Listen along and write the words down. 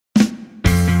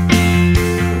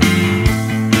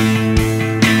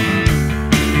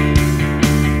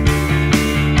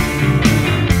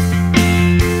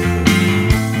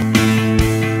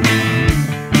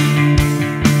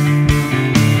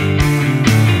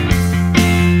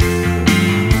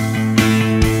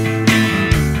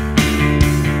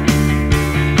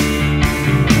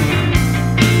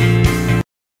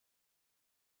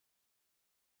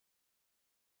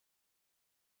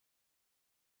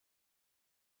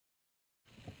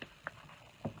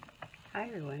Hi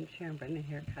everyone, Sharon Brennan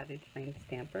here, Cottage Lane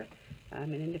Stamper.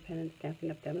 I'm an independent Stampin'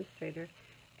 Up! Demonstrator,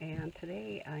 and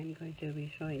today I'm going to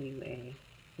be showing you a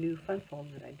new fun fold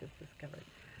that I just discovered.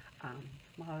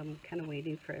 While I'm kind of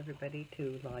waiting for everybody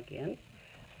to log in,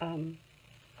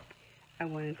 I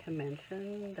wanted to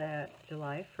mention that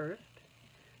July 1st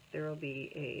there will be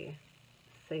a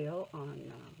sale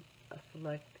on a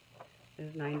select,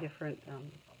 there's 9 different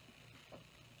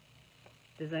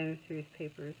designer series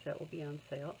papers that will be on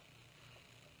sale.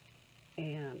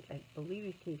 And I believe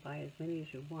you can buy as many as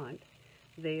you want.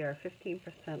 They are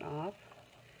 15% off.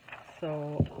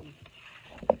 So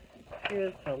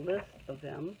here's a list of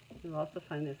them. You'll also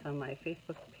find this on my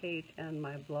Facebook page and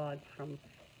my blog from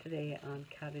today on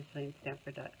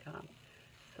cottageLaneStamper.com.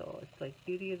 So it's like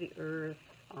Beauty of the Earth,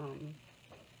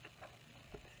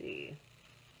 let's see,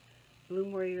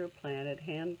 Bloom Where You're Planted,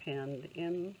 Hand Penned,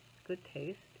 In Good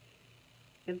Taste,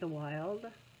 In the Wild,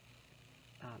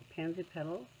 Pansy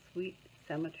Petals, Sweet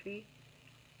Symmetry,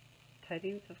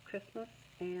 Tidings of Christmas,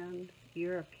 and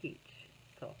You're a Peach.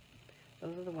 So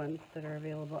those are the ones that are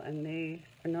available, and they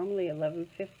are normally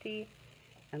 $11.50,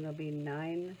 and they'll be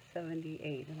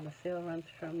 $9.78. And the sale runs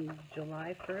from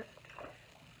July 1st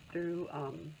through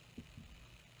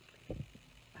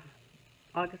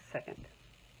August 2nd.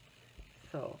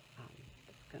 So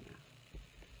just gonna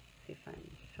see if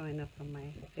I'm showing up on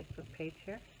my Facebook page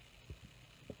here.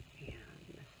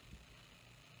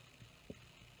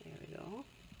 There we go,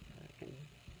 so I can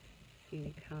see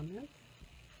any comments.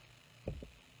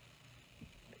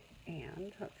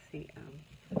 And let's see,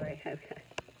 sorry, I've got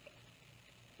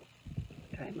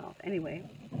dry mouth. Anyway,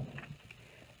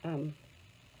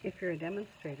 if you're a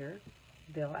demonstrator,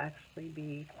 they'll actually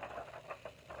be,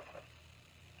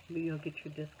 you'll get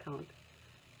your discount.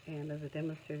 And as a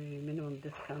demonstrator, your minimum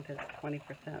discount is 20%,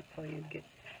 so you'd get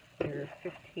your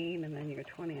 15 and then your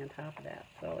 20 on top of that.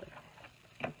 So it's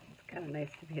kind of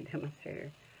nice to be a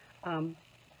demonstrator. I'm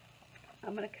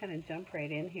going to kind of jump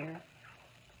right in here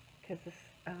because this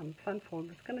fun fold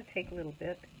is going to take a little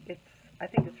bit. I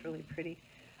think it's really pretty.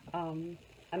 I'm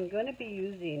going to be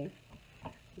using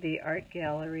the Art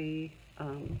Gallery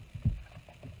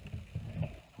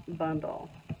bundle.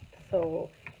 So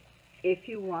if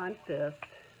you want this,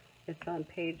 it's on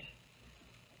page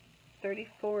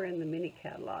 34 in the mini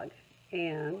catalog,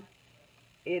 and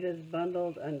it is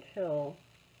bundled until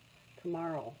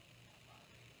tomorrow.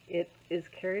 It is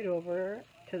carried over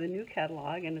to the new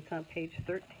catalog, and it's on page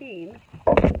 13,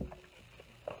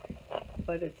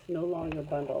 but it's no longer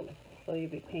bundled. So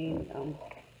you'll be paying,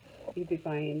 you'll be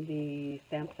buying the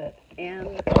stamp set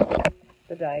and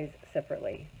the dies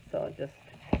separately. So just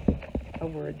a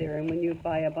word there. And when you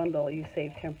buy a bundle, you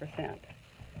save 10%.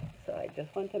 So I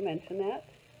just want to mention that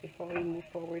before we move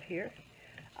forward here.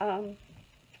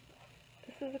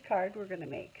 This is a card we're going to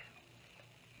make.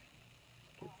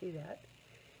 You can see that.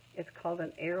 It's called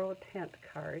an arrow tent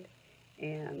card,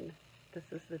 and this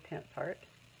is the tent part,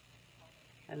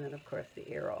 and then of course the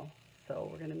arrow. So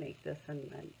we're going to make this,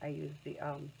 and I use the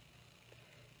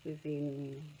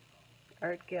using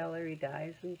Art Gallery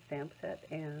dies and stamp set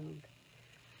and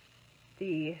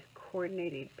the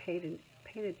coordinated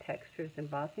painted textures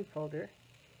embossing folder,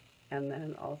 and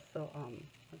then also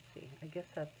let's see, I guess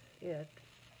that's it,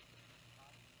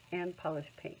 and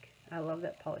polished pink. I love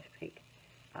that polished pink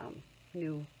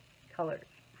new color.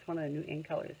 It's one of the new in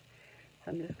colors.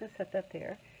 So I'm just going to set that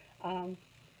there. We'll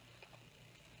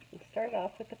start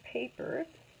off with the papers.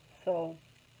 So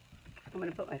I'm going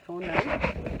to put my phone down.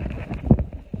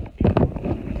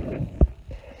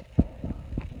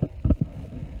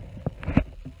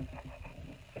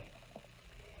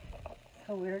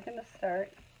 So we're going to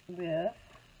start with,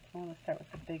 I want to start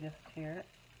with the biggest here,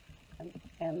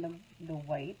 and the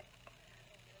white.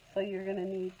 So you're going to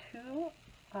need 2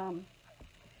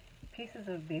 pieces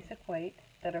of basic white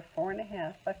that are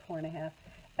 4.5 by 4.5.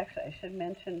 Actually, I should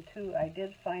mention too, I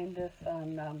did find this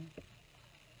on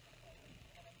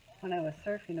when I was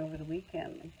surfing over the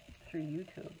weekend through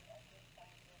YouTube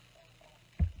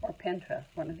or Pinterest,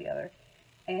 one or the other.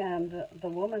 And the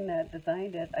woman that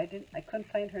designed it, I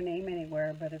couldn't find her name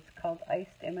anywhere, but it's called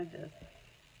Iced Images,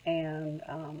 and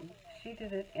she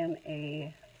did it in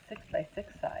a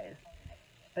 6x6 size,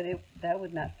 but that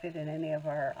would not fit in any of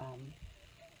our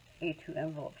A2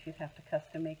 envelopes. You'd have to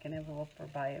custom make an envelope or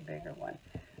buy a bigger one.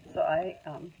 So I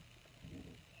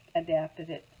adapted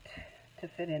it to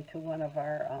fit into one of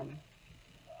our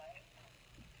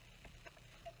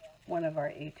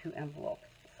A2 envelopes.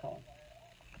 So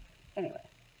anyway,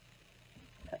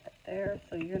 set that there.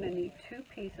 So you're going to need 2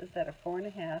 pieces that are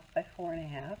 4.5 by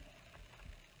 4.5,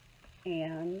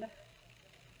 and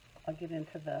I'll get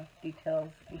into the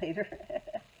details later.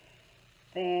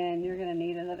 Then you're going to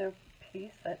need another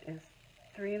piece that is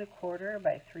 3 1/4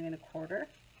 by 3 1/4,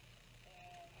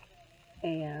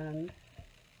 and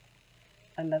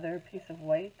another piece of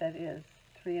white that is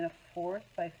 3 1/4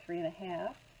 by 3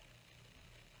 1/2.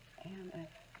 And I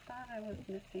thought I was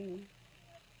missing.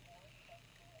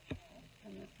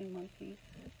 I'm missing one piece.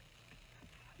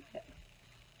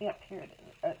 Yep, here it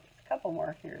is. There's a couple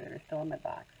more here that are still in my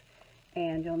box.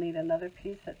 And you'll need another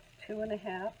piece that's 2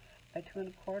 1/2 by 2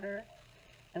 1/4,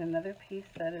 and another piece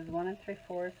that is 1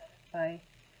 3/4 by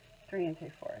 3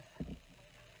 3/4.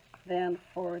 Then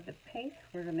for the pink,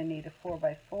 we're going to need a 4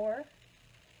 by 4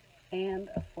 and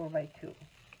a 4 by 2.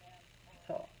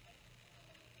 So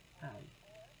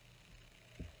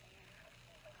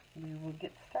we will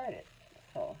get started.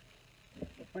 So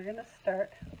we're going to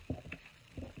start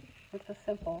with the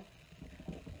simple.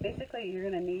 Basically, you're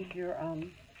going to need your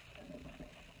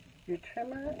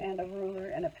trimmer and a ruler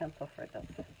and a pencil for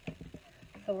this.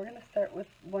 So we're going to start with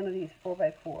one of these 4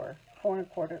 by 4, 4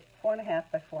 1/4, 4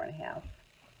 1/2 by 4 1/2,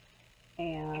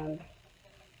 and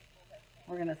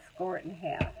we're going to score it in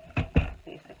half,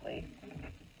 basically,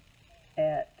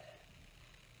 at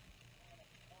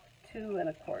 2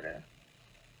 1/4.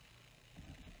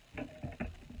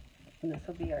 And this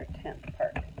will be our 10th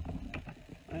part.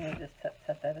 I'm going to just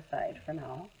set that aside for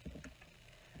now.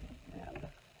 And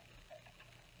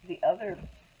the other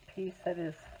piece that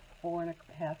is 4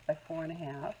 1/2 by 4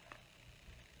 1/2,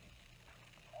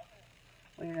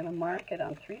 we're going to mark it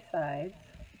on 3 sides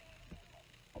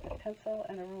with a pencil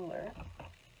and a ruler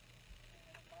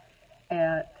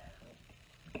at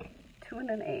 2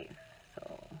 1/8.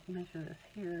 So measure this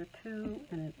here, 2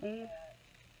 1/8,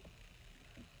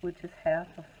 which is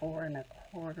half of 4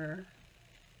 1/4.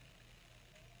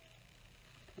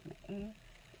 2 1/8,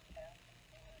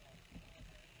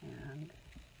 and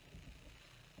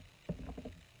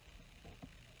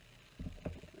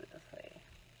do it this way,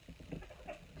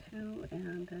 2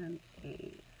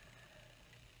 1/8.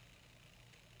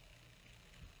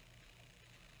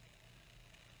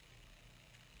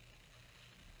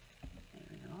 There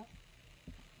we go.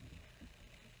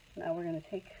 Now we're going to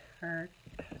take our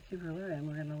trusty ruler and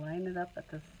we're going to line it up at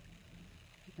this,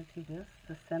 you can see this,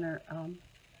 the center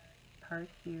part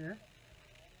here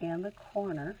and the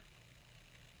corner,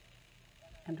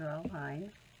 and draw a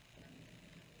line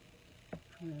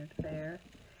from there to there,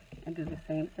 and do the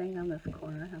same thing on this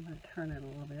corner. I'm going to turn it a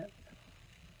little bit.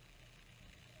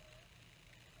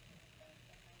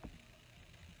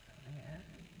 So there.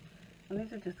 And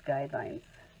these are just guidelines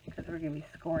because we're going to be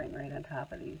scoring right on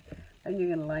top of these. And you're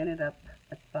going to line it up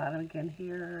at the bottom again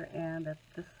here and at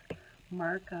this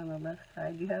mark on the left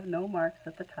side. You have no marks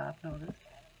at the top, notice.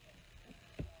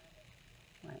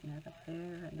 Line that up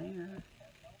there and there.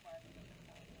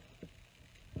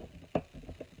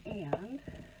 And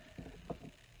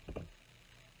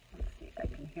let's see, I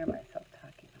can hear myself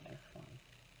talking on this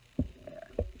one. There.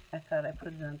 I thought I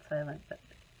put it on silent, but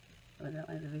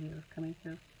evidently the video is coming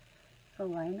through. So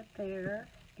line it there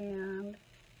and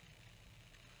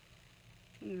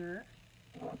here.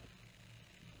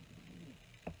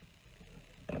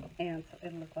 And so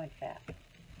it'll look like that.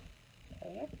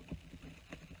 Okay.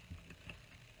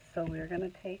 So we're going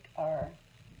to take our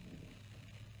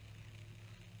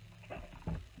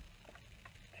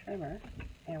trimmer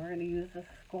and we're going to use the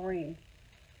scoring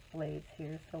blades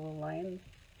here. So we'll line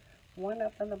one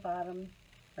up on the bottom,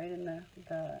 right in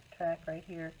the track right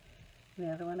here, and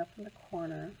the other one up in the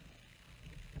corner.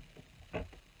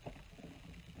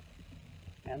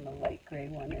 And the light gray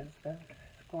one is the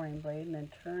scoring blade, and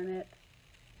then turn it.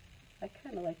 I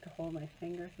kind of like to hold my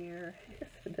finger here so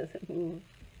it doesn't move.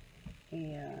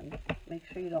 And make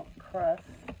sure you don't cross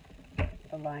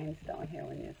the lines down here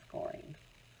when you're scoring.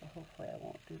 So hopefully I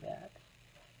won't do that.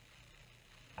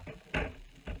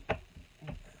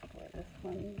 And score this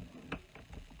one.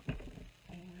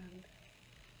 And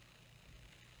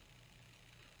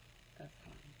this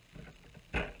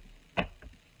one.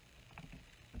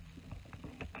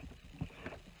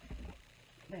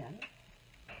 Then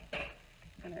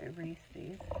I'm going to erase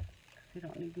these because we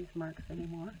don't need these marks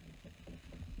anymore.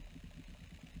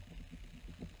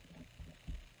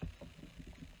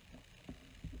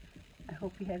 I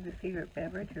hope you have your favorite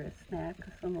beverage or a snack.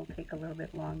 This one will take a little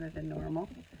bit longer than normal.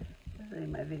 Usually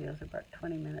my videos are about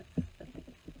 20 minutes, but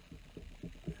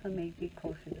this one may be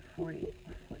closer to 40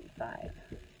 or 45.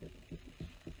 So,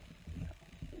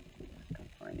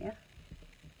 California.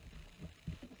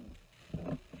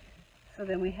 So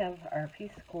then we have our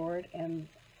piece scored, and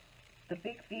the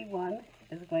big V one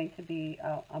is going to be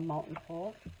a mountain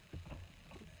fold.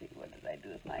 Let's see, what did I do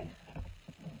with my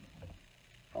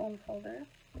phone folder?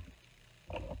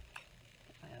 My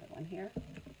other one on here.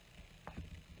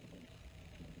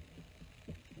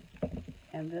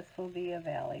 And this will be a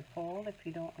valley fold. If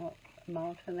you don't want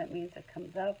mountain, that means it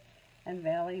comes up, and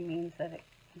valley means that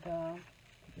the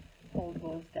fold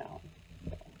goes down.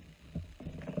 So,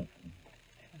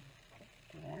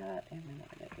 do that, and then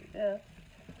we're going to do this.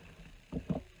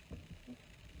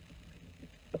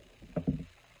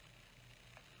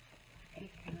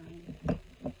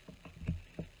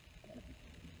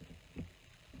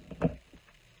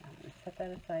 Set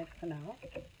that aside for now.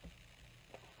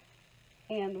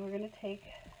 And we're going to take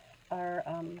our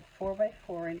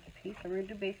 4x4 inch piece, and we're going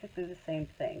to do basically the same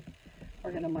thing. We're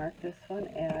going to mark this one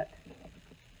at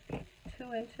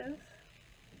 2 inches, because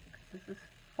this is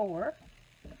 4.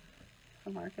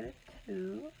 So mark it at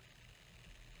 2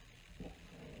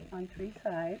 on 3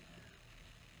 sides.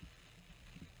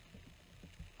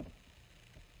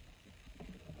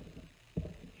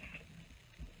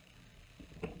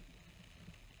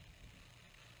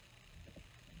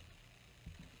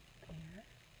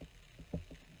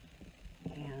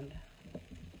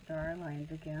 Draw our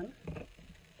lines again.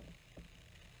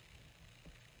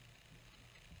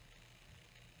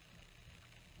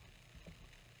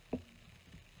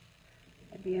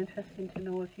 It'd be interesting to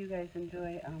know if you guys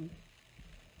enjoy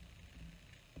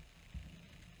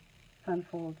fun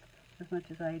folds as much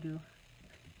as I do.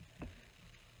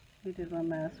 We did one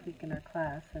last week in our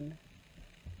class, and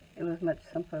it was much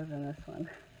simpler than this one.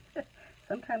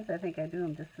 Sometimes I think I do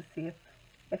them just to see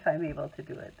if I'm able to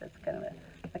do it. That's kind of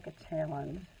like a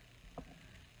challenge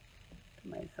to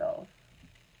myself.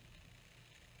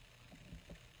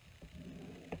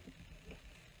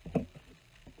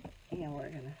 And we're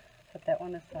going to set that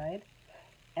one aside.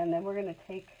 And then we're going to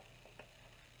take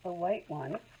the white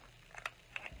one.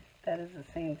 That is the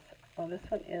same. Well, this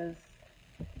one is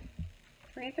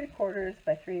 3 3/4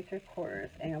 by 3 3/4.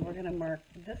 And we're going to mark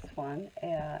this one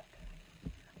at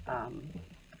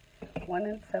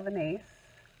 1 7/8.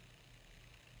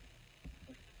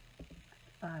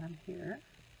 Bottom here,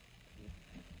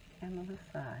 and on the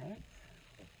sides.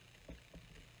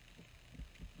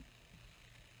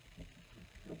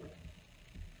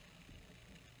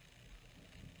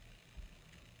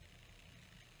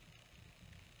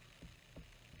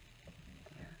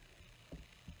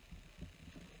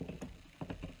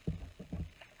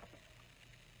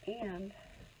 And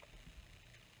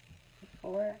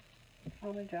before, I'm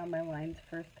going to draw my lines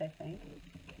first, I think.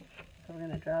 So we're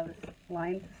going to draw this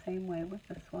lines the same way with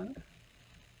this one.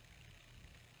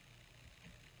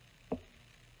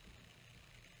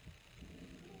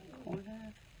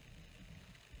 Corner,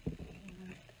 to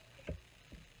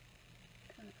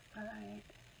the side.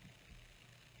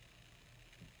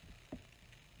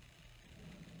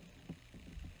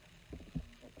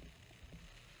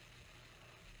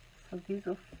 So these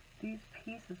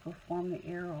pieces will form the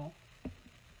arrow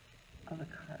of the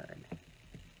card.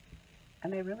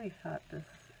 And I really thought this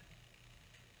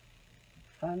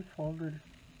fun fold would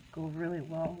go really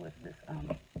well with this,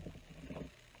 what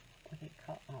do you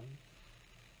call,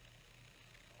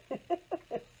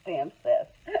 stamp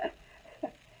set.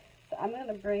 So I'm going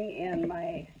to bring in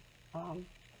my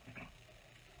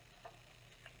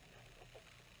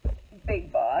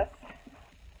Big Boss,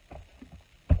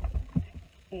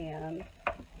 and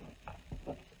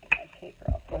my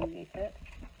paper up underneath it.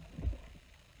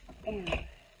 And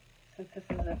since this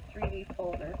is a 3D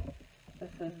folder,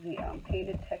 this is the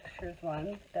Painted Textures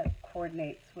one that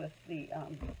coordinates with the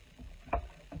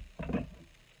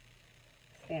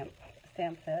stamp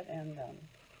set and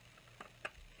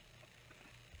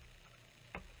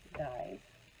dies.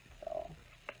 So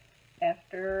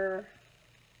after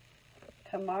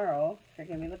tomorrow, if you're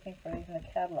going to be looking for these in the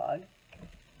catalog,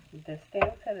 the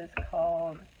stamp set is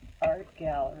called Art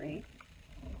Gallery,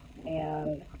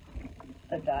 and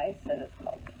the die set is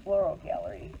called Floral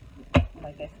Gallery.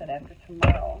 Like I said, after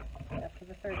tomorrow, after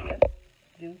the 30th,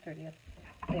 June 30th,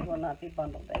 they will not be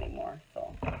bundled anymore.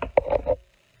 So,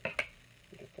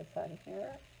 get this out of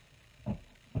here.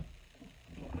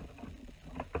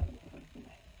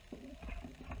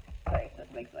 Sorry if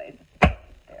this makes noise.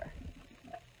 There.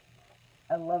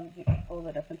 I love that you can fold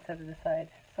it up and set it aside.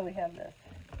 So we have this.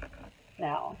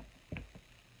 Now,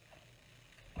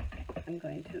 we're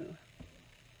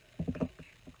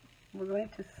going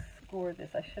to score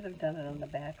this. I should have done it on the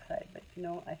back side, but you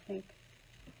know, I think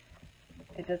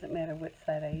it doesn't matter which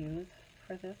side I use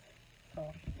for this.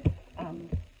 So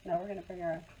now we're going to bring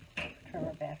our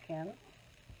trimmer back in,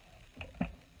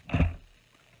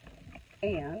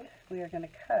 and we are going to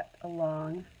cut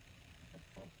along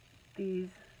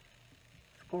these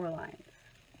score lines.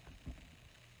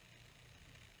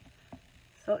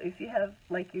 So if you have,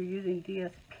 like you're using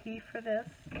DSP for this,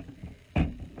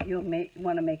 you'll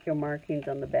want to make your markings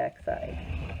on the back side.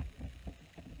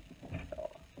 So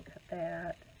cut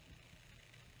that,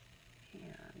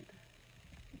 and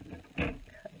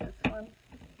cut this one,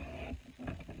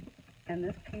 and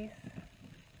this piece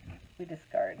we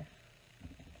discard.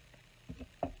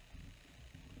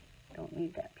 Don't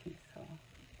need that piece, so.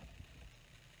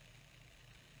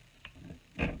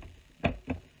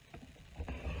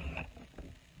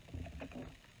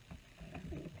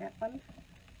 That one,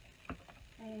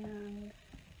 and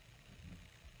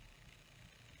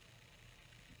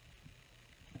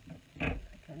I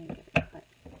didn't get it cut.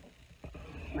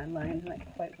 My line's not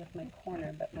quite with my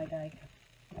corner, but my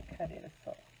cut is.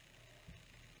 So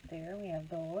there we have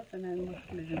those, and then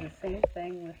we're going to do the same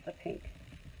thing with the pink.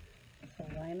 So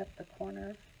line up the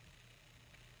corner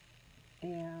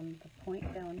and the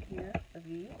point down here, the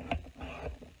V, and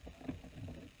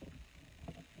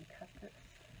cut this.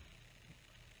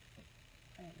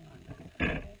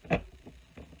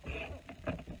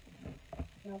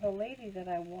 Now the lady that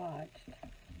I watched,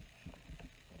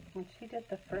 when she did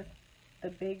the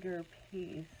bigger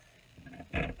piece,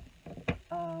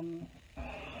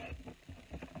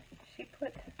 she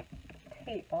put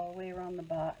tape all the way around the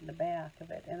back of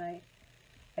it, and I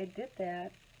did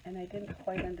that, and I didn't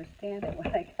quite understand it when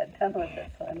I got done with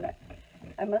it, so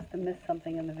I must have missed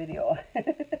something in the video,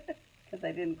 because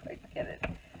I didn't quite get it.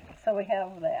 So we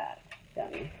have that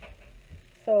done.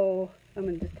 So I'm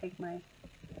going to just take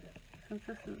since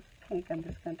this is pink, I'm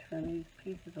just going to turn these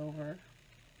pieces over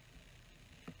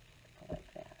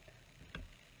like that.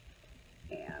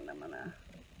 And I'm going to,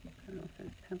 I don't know if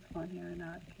there's pencil on here or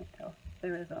not, I can't tell.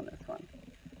 There is on this one.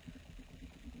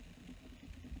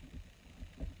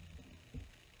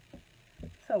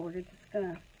 So we're just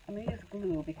going to, I'm going to use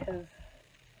glue because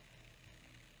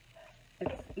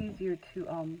it's easier to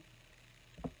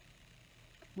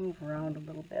move around a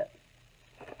little bit.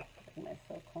 Put my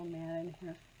silicone mat in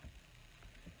here.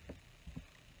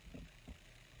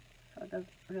 So it doesn't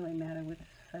really matter which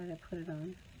side I put it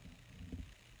on.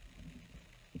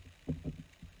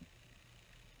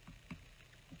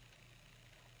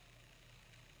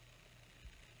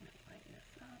 Lighten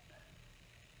this up.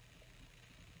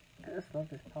 I just love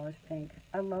this polished pink.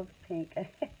 I love pink.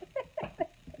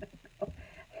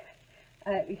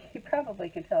 You probably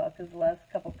can tell because the last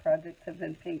couple projects have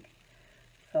been pink.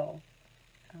 So,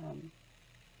 I'm going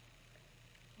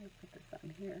to put this on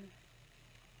here.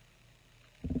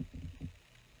 And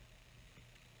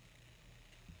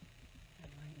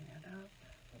lighten that up.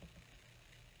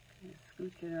 And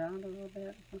scooch it around a little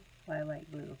bit. That's why I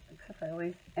like glue. Except I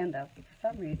always end up, for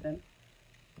some reason,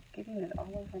 getting it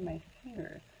all over my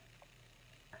fingers.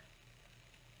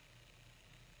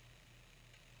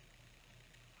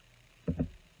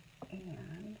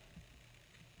 And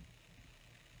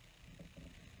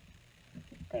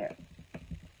there.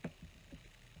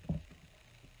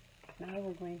 Now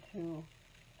we're going to,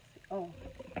 well,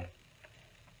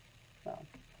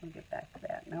 we'll get back to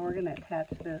that. Now we're going to attach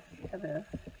this to this.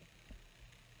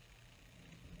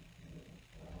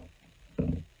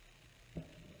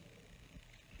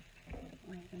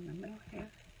 Right in the middle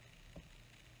here.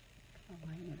 I'll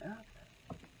line it up.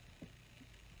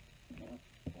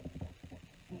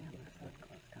 And this one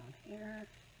goes down here.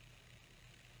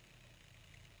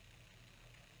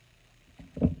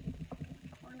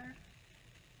 Corner.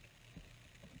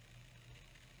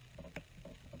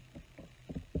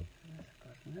 And this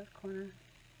goes in this corner.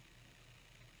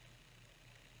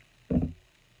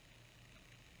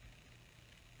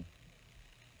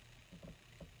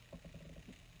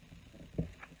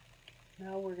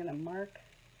 Now we're going to mark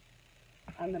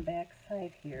on the back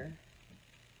side here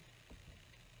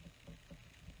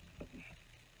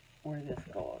where this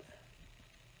goes.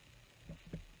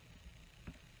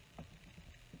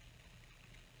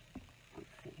 Let's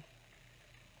see.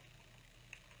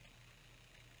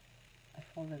 I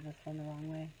folded this one the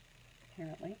wrong way,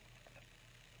 apparently.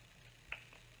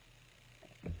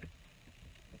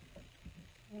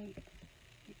 Right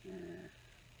here.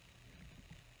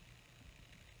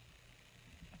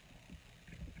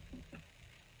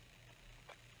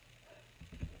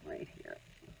 Right here.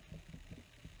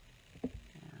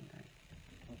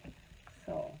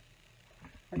 So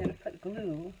we're going to put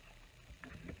glue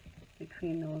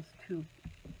between those two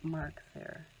marks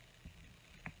there.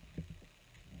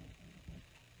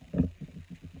 And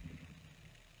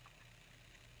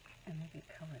they get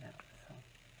covered up. So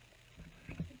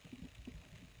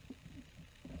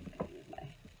use my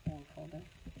old folder.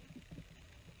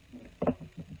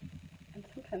 And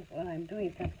sometimes when I'm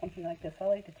doing something like this, I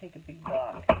like to take a big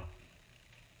block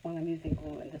when I'm using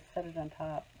glue and just set it on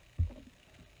top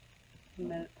and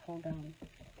let it pull down.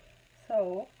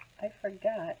 So I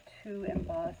forgot to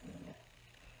emboss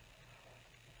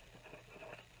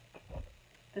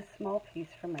this small piece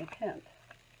for my tent.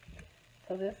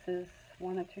 So this is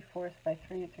 1 3/4 by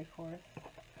 3 3/4,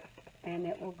 and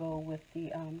it will go with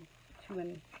the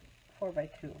 2 4 by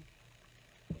 2.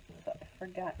 So I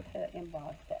forgot to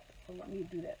emboss that. So let me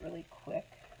do that really quick.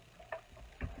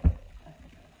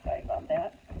 Sorry about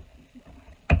that.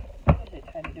 I usually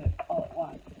try to do it all at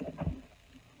once.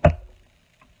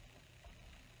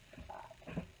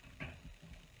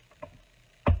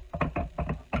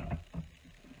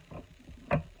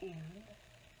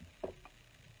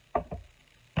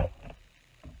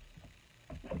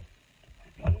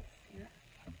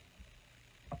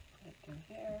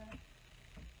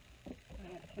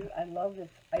 I love this.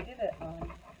 I did it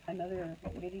on another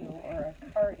video, or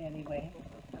a card anyway.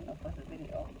 I don't know if it was a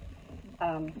video.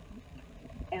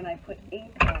 And I put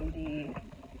ink on the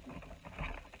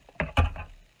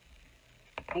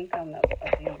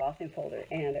embossing folder,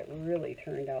 and it really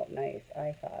turned out nice.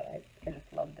 I thought I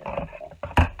just loved it.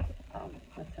 So,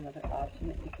 that's another option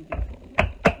that you can do.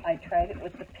 I tried it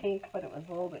with the pink, but it was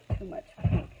a little bit too much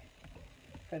pink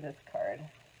for this card.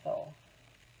 So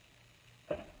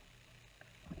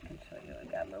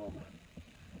it got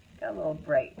a little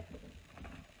bright.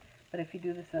 But if you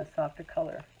do this in a softer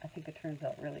color, I think it turns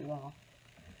out really well.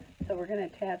 So we're going to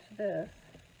attach this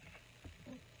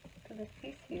to this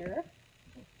piece here.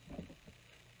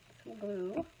 Some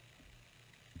glue.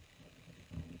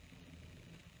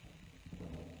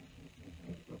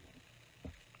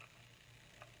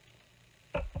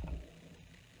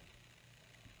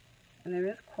 And there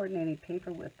is coordinating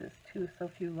paper with this too, so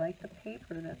if you like the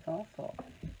paper, that's also,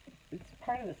 it's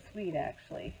part of the suite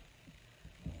actually.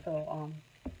 So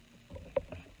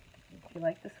if you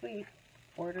like the suite,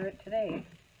 order it today,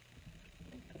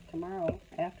 because tomorrow,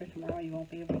 after tomorrow, you won't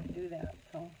be able to do that.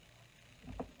 So,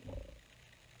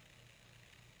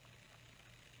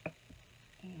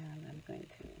 and I'm going to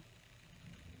put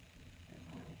this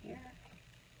on here.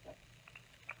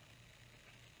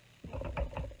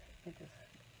 It just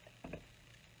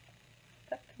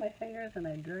stuck to my fingers and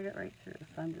I drug it right through,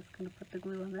 so I'm just going to put the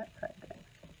glue on that side then.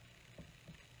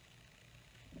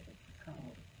 So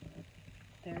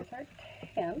there's our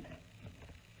tent.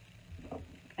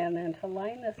 And then to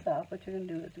line this up, what you're going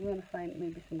to do is you're going to find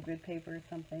maybe some grid paper or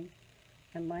something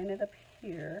and line it up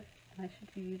here. And I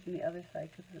should be using the other side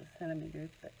because it's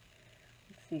centimeters, but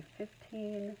let's see,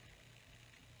 15,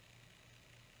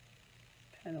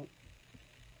 I'm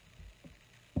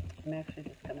actually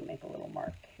just going to make a little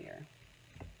mark here.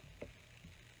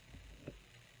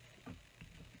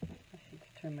 I should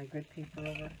just turn my grid paper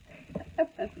over. I'm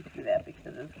going to do that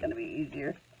because it's going to be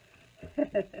easier.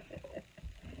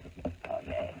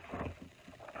 Okay,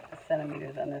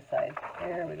 centimeters on this side.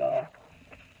 There we go.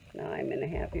 Now I'm in a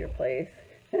happier place.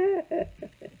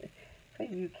 For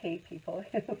UK people,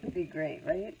 it would be great,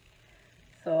 right?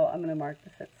 So I'm going to mark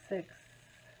this at 6.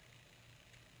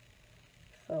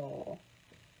 So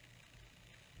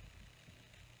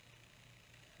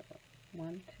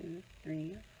 1, 2,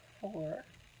 3, 4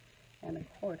 and a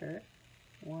quarter.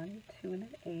 1, 2 and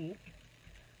an eighth.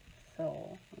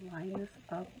 So line this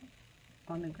up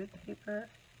on the grid paper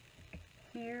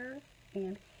here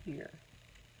and here.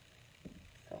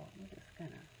 So I'm just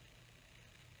gonna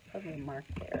put a little mark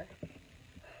there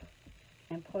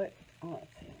and put, oh, let's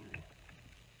see,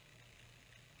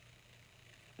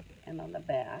 and on the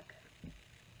back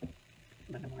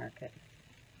I'm gonna mark it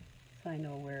so I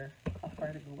know how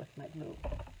far to go with my glue.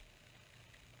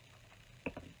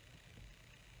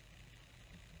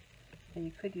 And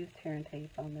you could use tear and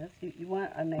tape on this. You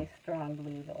want a nice strong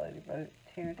glue though, either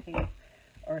tear and tape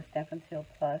or Stampin' Seal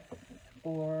Plus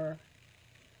or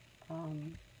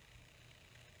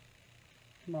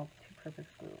multi-purpose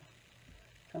glue.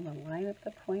 So I'm going to line up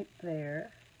the point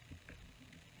there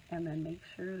and then make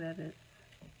sure that it's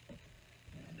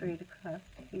straight across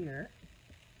here.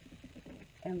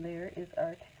 And there is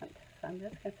our tent. So I'm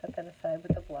just going to set that aside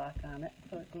with a block on it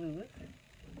so it glues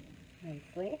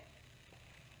nicely.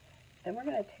 Then we're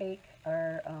going to take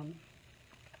our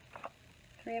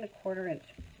 3 1/4 inch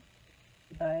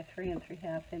by 3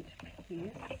 3/2 inch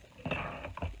piece,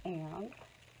 and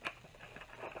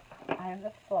I have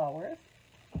the flowers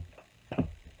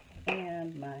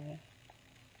and my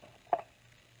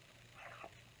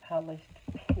polished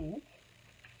pink.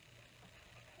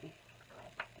 Just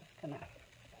gonna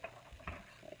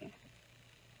actually,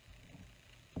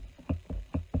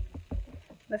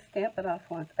 let's stamp it off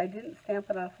once. I didn't stamp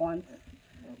it off once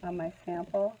on my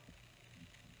sample.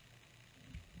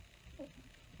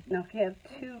 Now if you have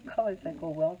two colors that go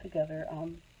well together, oh,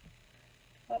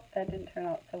 that didn't turn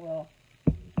out so well.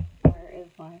 Where is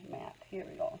my mat? Here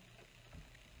we go.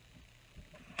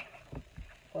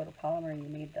 Photopolymer, you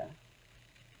made the,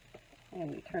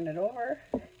 and we turn it over,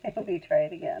 and we try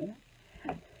it again.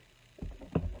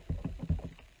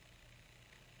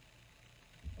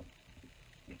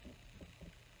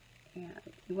 And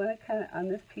you want to kind of, on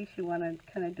this piece, you want to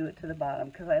kind of do it to the bottom,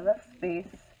 because I left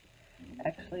space,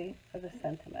 actually, for the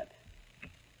sentiment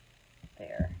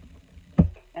there.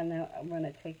 And then I'm going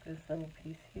to take this little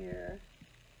piece here,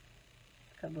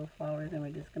 it's got little flowers, and we're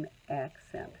just going to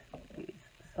accent these.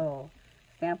 So,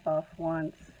 stamp off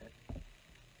once,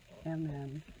 and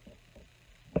then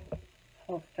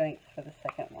full strength for the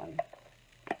second one.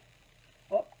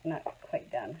 Oh, not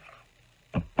quite done.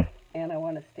 And I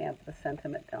want to stamp the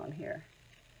sentiment down here.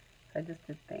 So I just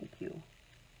did thank you.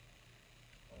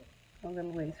 A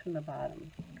little ways from the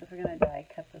bottom, because we're going to die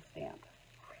cut the stamp.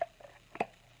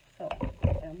 So,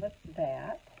 done with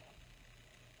that.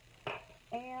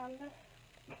 And,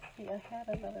 let's see, I had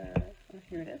another, oh,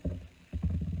 here it is.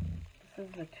 This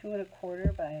is the 2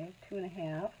 1/4 by 2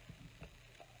 1/2.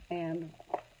 And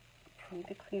I need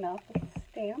to clean off the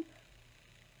stamp.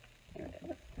 Here it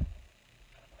is.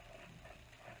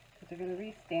 Because we're going to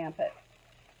re-stamp it.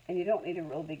 And you don't need a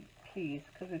real big piece,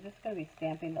 because we're just going to be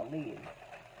stamping the leaves.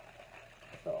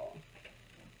 So, I'm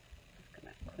just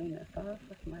going to clean this off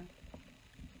with my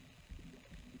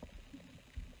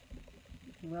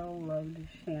well-loved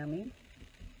chamois.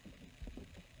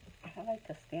 I like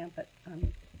to stamp it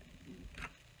on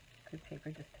good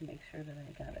paper just to make sure that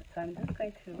I got it. So I'm just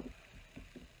going to just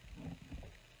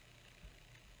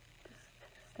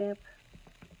stamp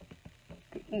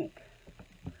the ink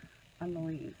on the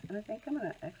leaves. And I think I'm going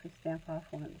to actually stamp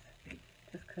off ones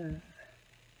just because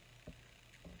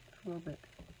it's a little bit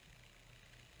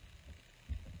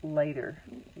lighter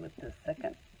with the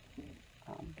second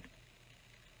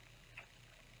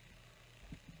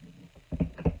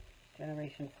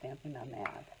generation stamping on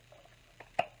that.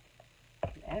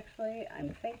 Actually,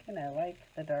 I'm thinking I like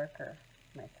the darker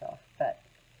myself, but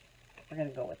we're going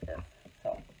to go with this. So,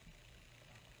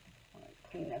 I'm going to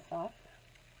clean this off.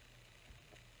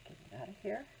 Get it out of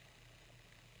here.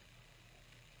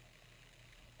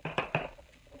 Get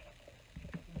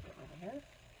rid of this.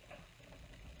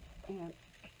 And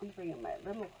I'm bringing my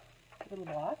little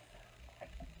gloss.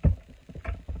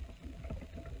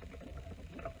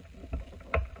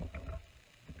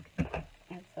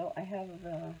 And so I have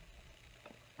the,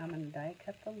 I'm going to die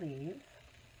cut the leaves.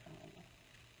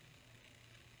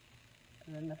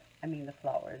 So, and then the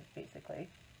flowers, basically.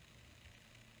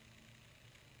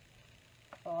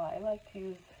 So I like to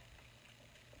use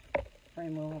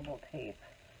removable tape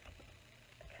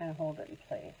to kind of hold it in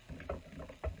place.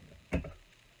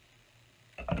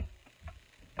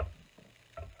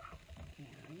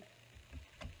 And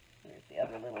here's the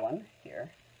other little one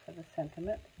here for the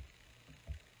sentiment.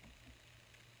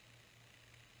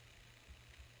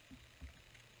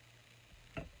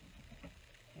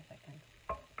 See if I can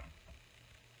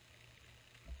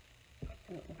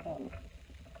do it without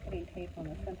putting tape on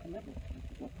the sentiment.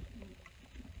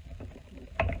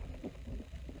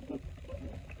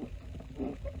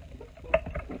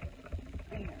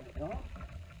 There we go.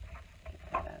 Get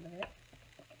that out of it.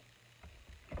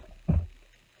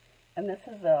 And this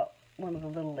is one of the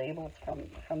little labels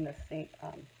from the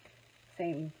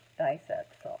same die set,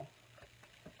 so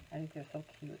I think they're so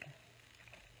cute.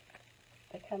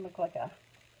 They kind of look like a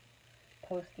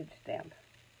postage stamp.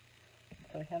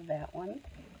 So we have that one.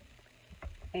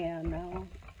 And now,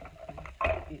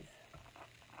 get these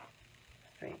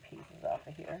stray pieces off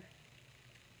of here.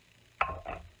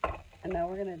 And now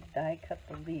we're going to die cut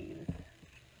the leaves.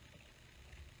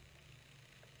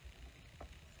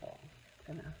 So, just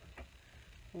going to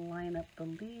line up the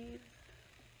leaves.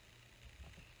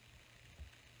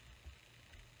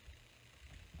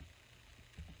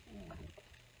 And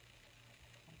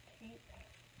tape.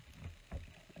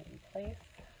 Put it in place.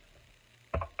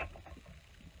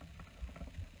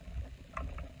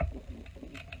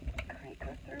 Crank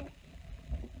her through.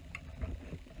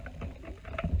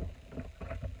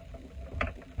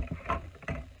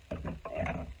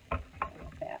 There.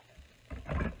 Like that.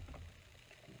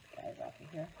 Get these guys off of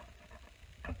here.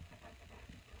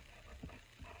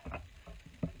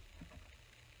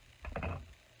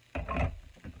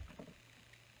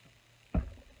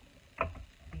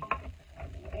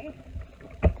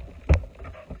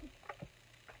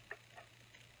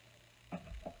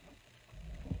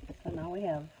 So now we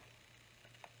have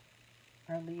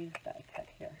our leaves die cut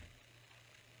here.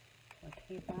 So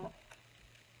tape off,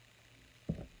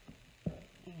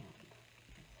 and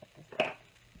set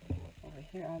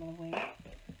here out of the way.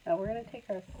 Now we're going to take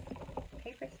our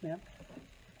paper snips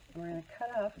and we're going to cut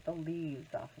off the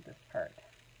leaves off of this part.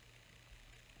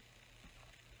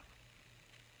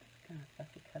 Just kind of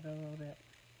fussy cut it a little bit.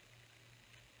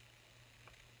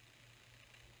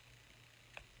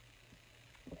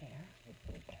 There.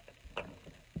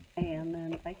 And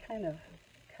then I kind of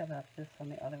cut off this on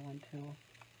the other one too.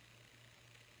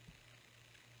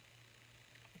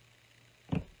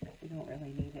 You don't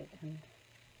really need it. And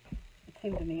it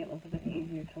seemed to me it was a bit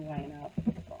easier to line up.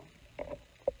 So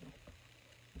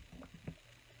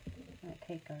I'm going to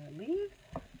take our leaves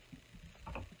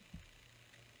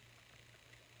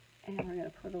and we're going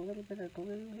to put a little bit of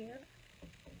glue here.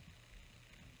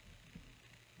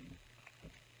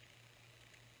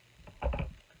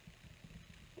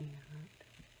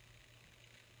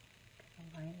 And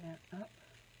line that up.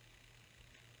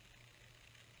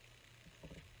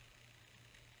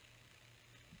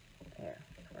 There,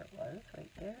 that's where it was,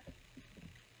 right there.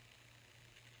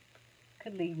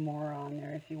 Could leave more on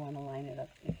there if you want to line it up,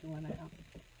 if you want to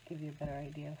give you a better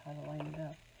idea of how to line it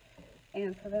up.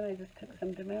 And so then I just took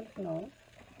some dimensionals,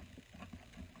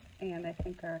 and I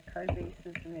think our card base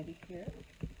is ready here.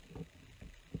 You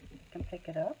can pick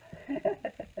it up.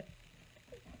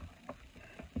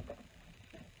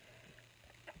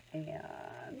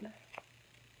 And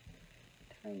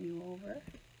turn you over.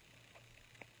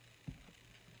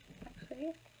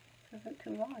 Actually, this isn't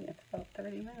too long. It's about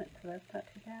 30 minutes, so that's not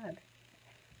too bad.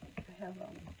 I have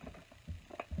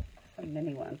some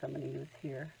mini ones I'm going to use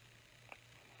here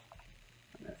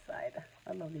on this side.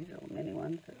 I love these little mini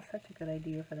ones. It's such a good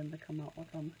idea for them to come out with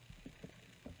them.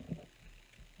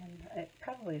 And I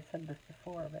probably said this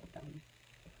before, but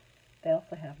they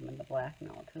also have them in the black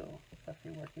now too. So if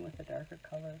you're working with a darker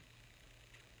color,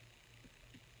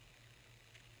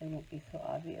 they won't be so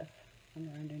obvious when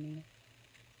they're underneath.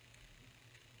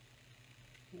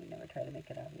 We never try to make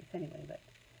it obvious anyway, but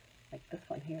like this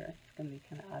one here, it's going to be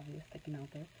kind of obvious sticking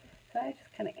out there. So I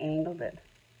just kind of angled it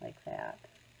like that.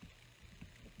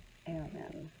 And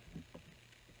then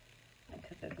I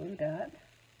took a glue dot.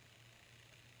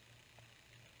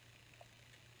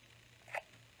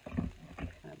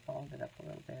 Kind of balled it up a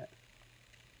little bit.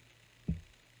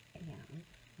 And I'm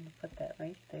going to put that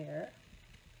right there.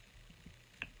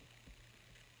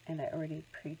 And I already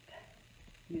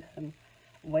used some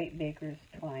white baker's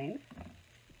twine.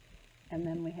 And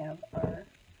then we have our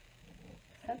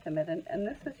sentiment. And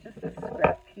this is just a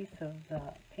scrap piece of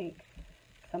pink,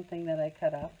 something that I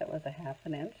cut off that was a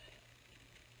 1/2 inch.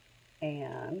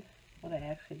 And what I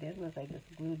actually did was I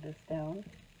just glued this down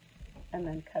and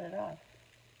then cut it off.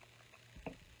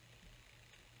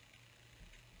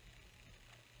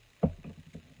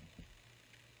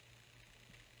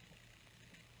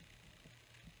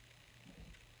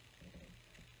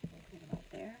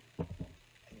 There.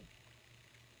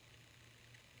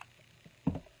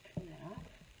 Turn that off.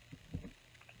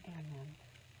 And then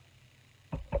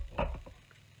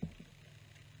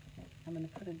I'm going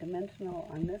to put a dimensional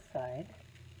on this side.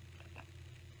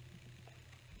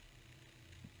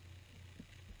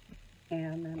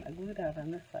 And then a glue dot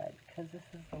on this side, because this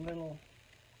is a little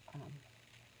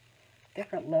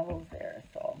different levels there.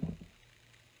 So take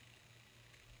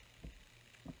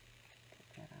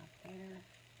that off there.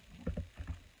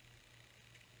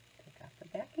 Take off the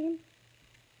backing.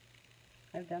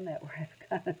 I've done that where I've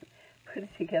kind of put it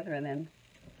together and then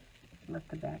left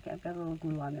the back. I've got a little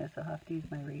glue on there, so I'll have to use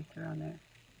my eraser on there.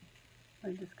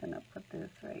 I'm just going to put this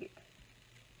right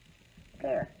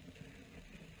there.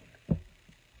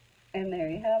 And there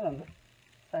you have them,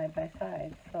 side by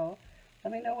side. So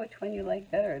let me know which one you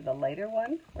like better, the lighter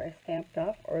one where I stamped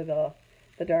up, or the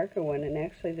darker one. And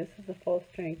actually this is a full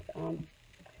strength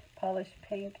polished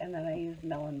pink, and then I used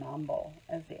Melon Mambo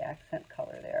as the accent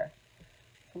color there.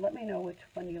 So let me know which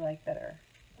one you like better.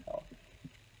 So,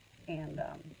 and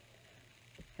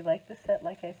if you like the set,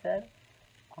 like I said,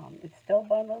 it's still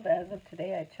bundled as of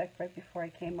today. I checked right before I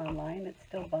came online. It's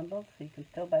still bundled, so you can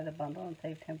still buy the bundle and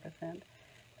save 10%.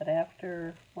 But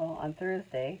after, well, on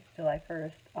Thursday, July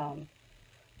 1st,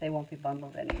 they won't be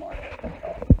bundled anymore. So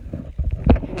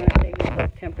if you want to save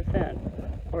yourself 10%,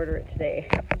 order it today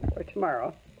or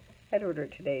tomorrow. I'd order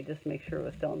it today just to make sure it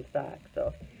was still in stock.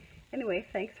 So anyway,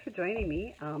 thanks for joining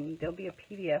me. There'll be a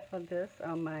PDF of this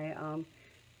on my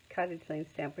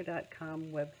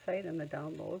cottagelandstamper.com website in the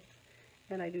downloads.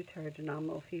 And I do charge a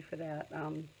nominal fee for that,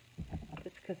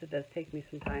 just because it does take me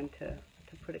some time to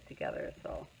put it together.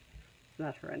 So it's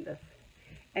not horrendous.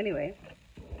 Anyway,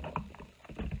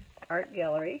 Art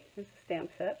Gallery is a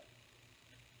stamp set.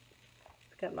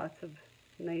 It's got lots of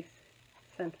nice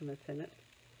sentiments in it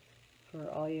for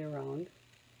all year round.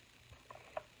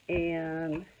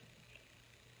 And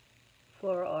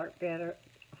Floral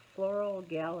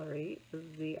Gallery is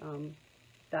the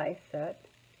die set,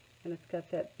 and it's got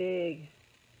that big,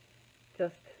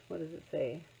 just, what does it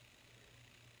say?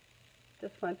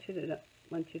 Just want you to know.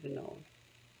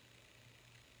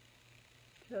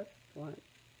 Just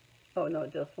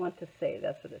want to say,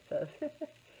 that's what it says.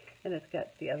 And it's got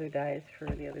the other dies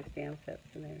for the other stamp sets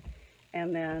in there.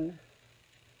 And then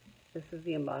this is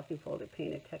the embossing folder,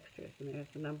 painted textures, and there's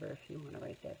the number if you want to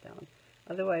write that down.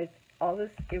 Otherwise, all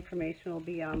this information will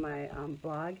be on my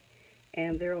blog,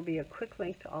 and there will be a quick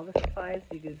link to all the supplies.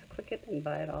 You can just click it and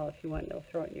buy it all if you want. It'll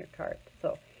throw it in your cart.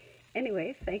 So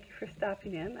anyway, thank you for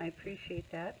stopping in. I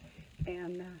appreciate that,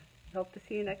 and hope to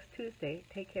see you next Tuesday.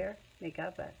 Take care. May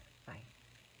God bless.